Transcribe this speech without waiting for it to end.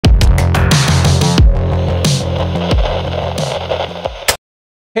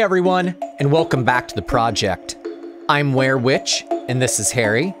Hey everyone, and welcome back to the project. I'm Witch, and this is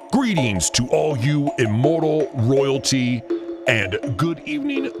Harry. Greetings to all you immortal royalty, and good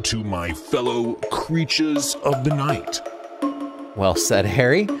evening to my fellow creatures of the night. Well said,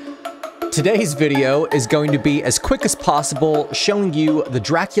 Harry. Today's video is going to be as quick as possible, showing you the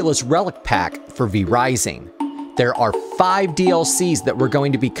Dracula's Relic Pack for V Rising. There are 5 DLCs that we're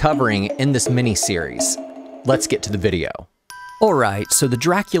going to be covering in this mini-series. Let's get to the video. Alright, so the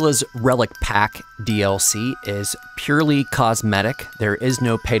Dracula's Relic Pack DLC is purely cosmetic. There is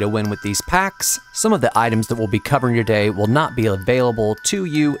no pay to win with these packs. Some of the items that we'll be covering today will not be available to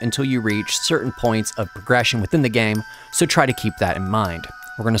you until you reach certain points of progression within the game, so try to keep that in mind.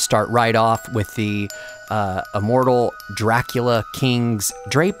 We're going to start right off with the Immortal Dracula King's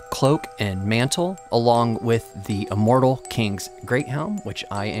Drape, Cloak, and Mantle, along with the Immortal King's Great Helm, which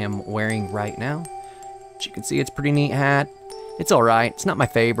I am wearing right now. As you can see, it's a pretty neat hat. It's alright, it's not my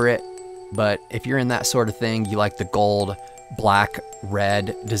favorite, but if you're in that sort of thing, you like the gold, black,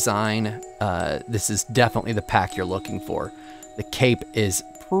 red design, this is definitely the pack you're looking for. The cape is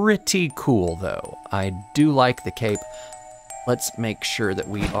pretty cool though. I do like the cape. Let's make sure that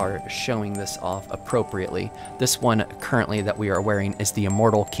we are showing this off appropriately. This one currently that we are wearing is the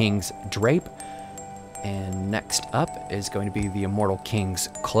Immortal King's Drape, and next up is going to be the Immortal King's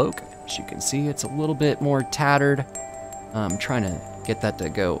Cloak. As you can see, it's a little bit more tattered. I'm trying to get that to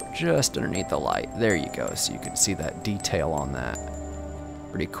go just underneath the light. There you go, so you can see that detail on that.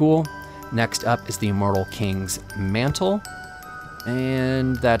 Pretty cool. Next up is the Immortal King's Mantle,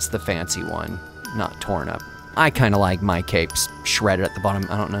 and that's the fancy one, not torn up. I kind of like my capes shredded at the bottom.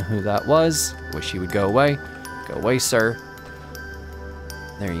 I don't know who that was. Wish he would go away. Go away, sir.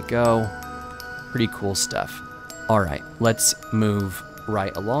 There you go. Pretty cool stuff. All right, let's move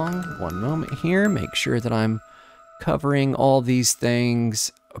right along. One moment here. Make sure that I'm covering all these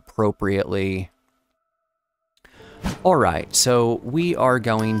things appropriately. All right, so we are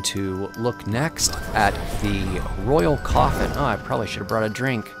going to look next at the Royal Coffin. Oh, I probably should have brought a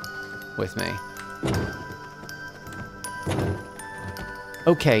drink with me.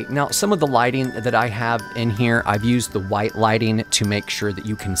 Okay, now some of the lighting that I have in here, I've used the white lighting to make sure that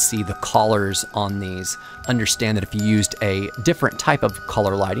you can see the collars on these. Understand that if you used a different type of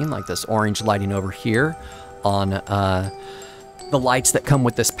color lighting, like this orange lighting over here, on the lights that come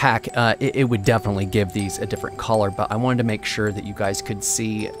with this pack, it would definitely give these a different color, but I wanted to make sure that you guys could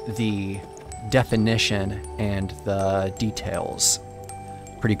see the definition and the details.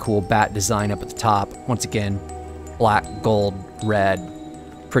 Pretty cool bat design up at the top. Once again, black, gold, red,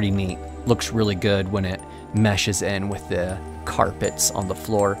 pretty neat. Looks really good when it meshes in with the carpets on the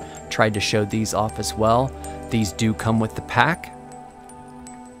floor. Tried to show these off as well. These do come with the pack.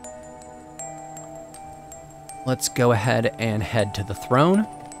 Let's go ahead and head to the throne.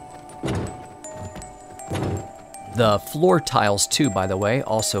 The floor tiles too, by the way,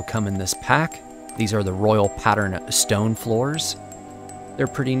 also come in this pack. These are the royal pattern stone floors. They're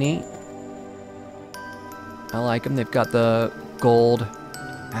pretty neat. I like them. They've got the gold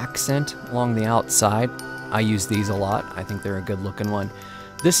accent along the outside. I use these a lot. I think they're a good looking one.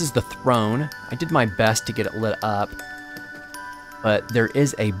 This is the throne. I did my best to get it lit up, but there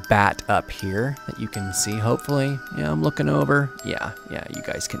is a bat up here that you can see, hopefully. Yeah, I'm looking over. Yeah, you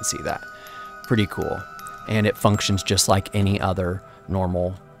guys can see that. Pretty cool. And it functions just like any other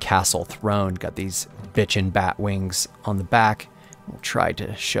normal castle throne. Got these bitchin' bat wings on the back. We'll try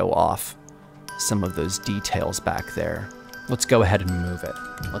to show off some of those details back there. Let's go ahead and move it.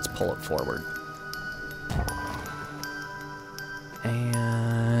 Let's pull it forward.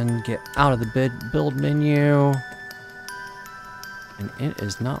 And get out of the build menu. And it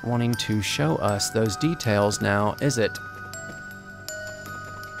is not wanting to show us those details now, is it?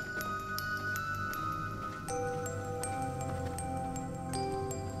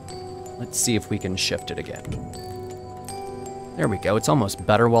 Let's see if we can shift it again. There we go, it's almost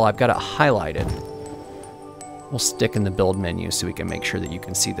better. Well, I've got it highlighted. We'll stick in the build menu so we can make sure that you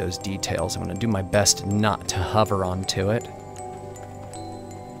can see those details. I'm gonna do my best not to hover onto it.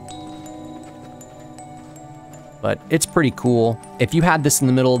 But it's pretty cool. If you had this in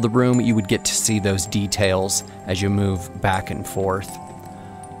the middle of the room, you would get to see those details as you move back and forth.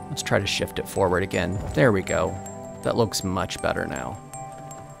 Let's try to shift it forward again. There we go. That looks much better now.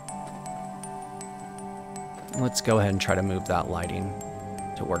 Let's go ahead and try to move that lighting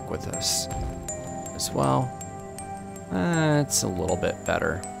to work with this as well. It's a little bit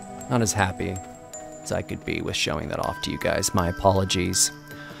better. Not as happy as I could be with showing that off to you guys. My apologies.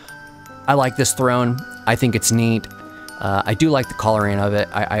 I like this throne. I think it's neat. I do like the coloring of it.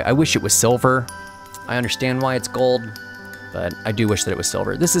 I wish it was silver. I understand why it's gold. but I do wish that it was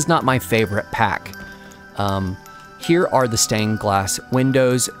silver. This is not my favorite pack. Here are the stained glass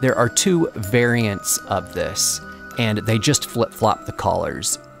windows. There are 2 variants of this, and they just flip-flop the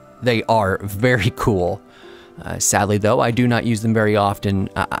colors. They are very cool. Sadly, though, I do not use them very often.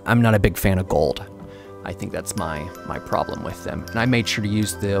 I'm not a big fan of gold. I think that's my problem with them. And I made sure to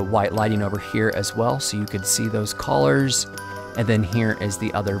use the white lighting over here as well, so you could see those colors. And then here is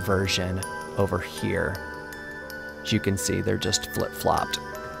the other version over here. As you can see, they're just flip-flopped.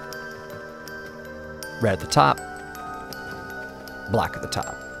 Red at the top, black at the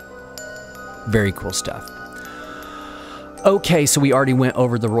top. Very cool stuff. Okay, so we already went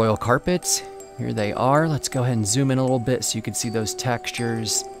over the royal carpets. Here they are. Let's go ahead and zoom in a little bit so you can see those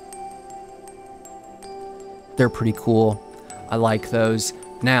textures. They're pretty cool. I like those.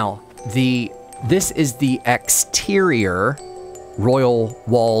 Now, this is the exterior royal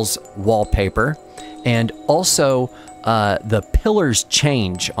walls wallpaper, and also the pillars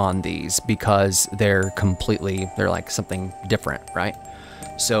change on these because they're like something different, right?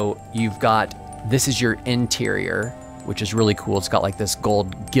 So you've got, this is your interior, which is really cool. It's got like this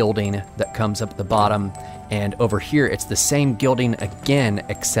gold gilding that comes up at the bottom, and over here it's the same gilding again,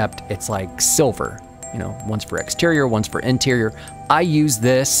 except it's like silver. You know, one's for exterior, one's for interior. I use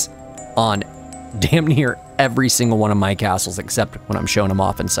this on damn near every single one of my castles, except when I'm showing them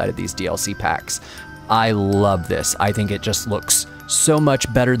off inside of these DLC packs. I love this. I think it just looks so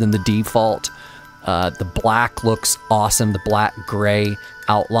much better than the default. The black looks awesome. The black gray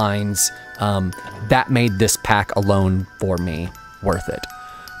outlines. That made this pack alone for me worth it.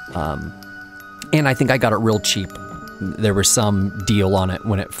 And I think I got it real cheap. There was some deal on it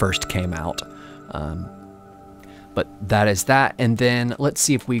when it first came out. But that is that. And then let's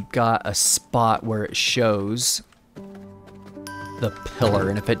see if we've got a spot where it shows the pillar.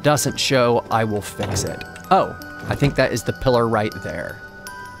 And if it doesn't show, I will fix it. Oh, I think that is the pillar right there.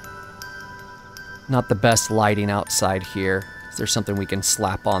 Not the best lighting outside here. Is there something we can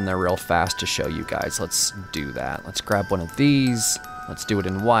slap on there real fast to show you guys? Let's do that. Let's grab one of these. Let's do it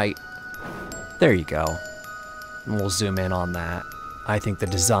in white. There you go. And we'll zoom in on that. I think the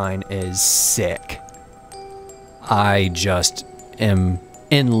design is sick. I just am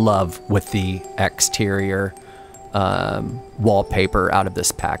in love with the exterior wallpaper out of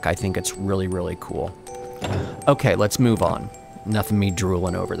this pack. I think it's really, really cool. Okay, let's move on. Nothing me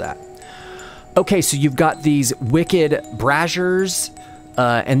drooling over that. Okay, so you've got these wicked braziers,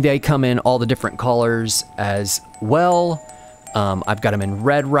 and they come in all the different colors as well. I've got them in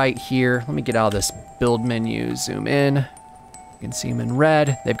red right here. Let me get out of this build menu, zoom in. You can see them in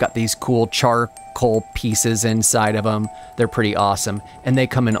red. They've got these cool charcoal pieces inside of them. They're pretty awesome, and they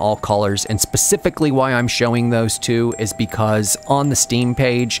come in all colors. And specifically why I'm showing those two is because on the Steam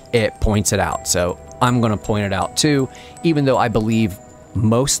page, it points it out. So I'm gonna point it out too, even though I believe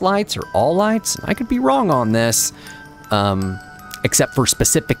most lights or all lights, I could be wrong on this, except for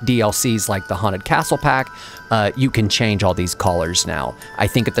specific DLCs like the Haunted Castle pack, you can change all these colors now. I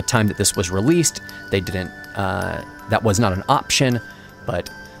think at the time that this was released, they didn't, that was not an option, but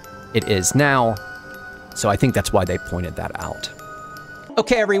it is now. So I think that's why they pointed that out.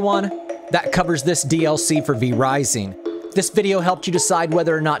 Okay, everyone, that covers this DLC for V Rising. If this video helped you decide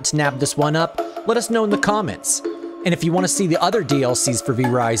whether or not to nab this one up, let us know in the comments. And if you want to see the other DLCs for V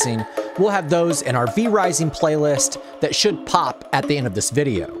Rising, we'll have those in our V Rising playlist that should pop at the end of this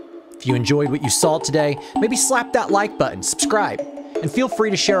video. If you enjoyed what you saw today, maybe slap that like button, subscribe, and feel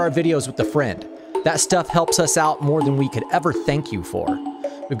free to share our videos with a friend. That stuff helps us out more than we could ever thank you for.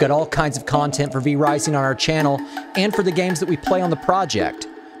 We've got all kinds of content for V Rising on our channel and for the games that we play on the project.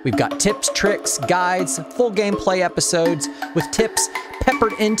 We've got tips, tricks, guides, full gameplay episodes with tips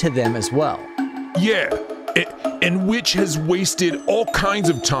peppered into them as well. Yeah, and which has wasted all kinds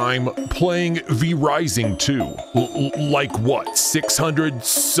of time playing V Rising too. Like what, 600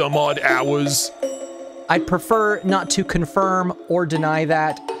 some odd hours? I'd prefer not to confirm or deny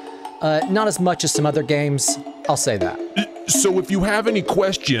that. Not as much as some other games, I'll say that. So if you have any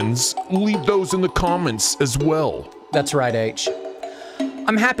questions, leave those in the comments as well. That's right, H.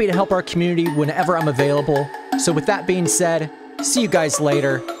 I'm happy to help our community whenever I'm available. So with that being said, see you guys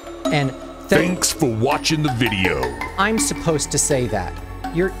later, and thanks for watching the video. I'm supposed to say that.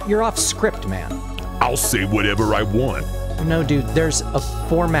 You're off script, man. I'll say whatever I want. No, dude, there's a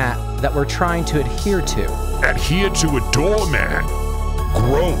format that we're trying to adhere to. Adhere to a doormat?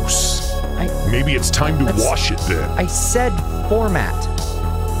 Gross. Maybe it's time to wash it then. I said format.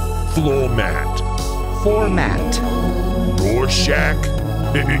 Floor mat. Format. Rorschach?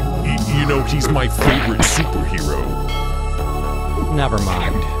 You know, he's my favorite superhero. Never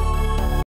mind.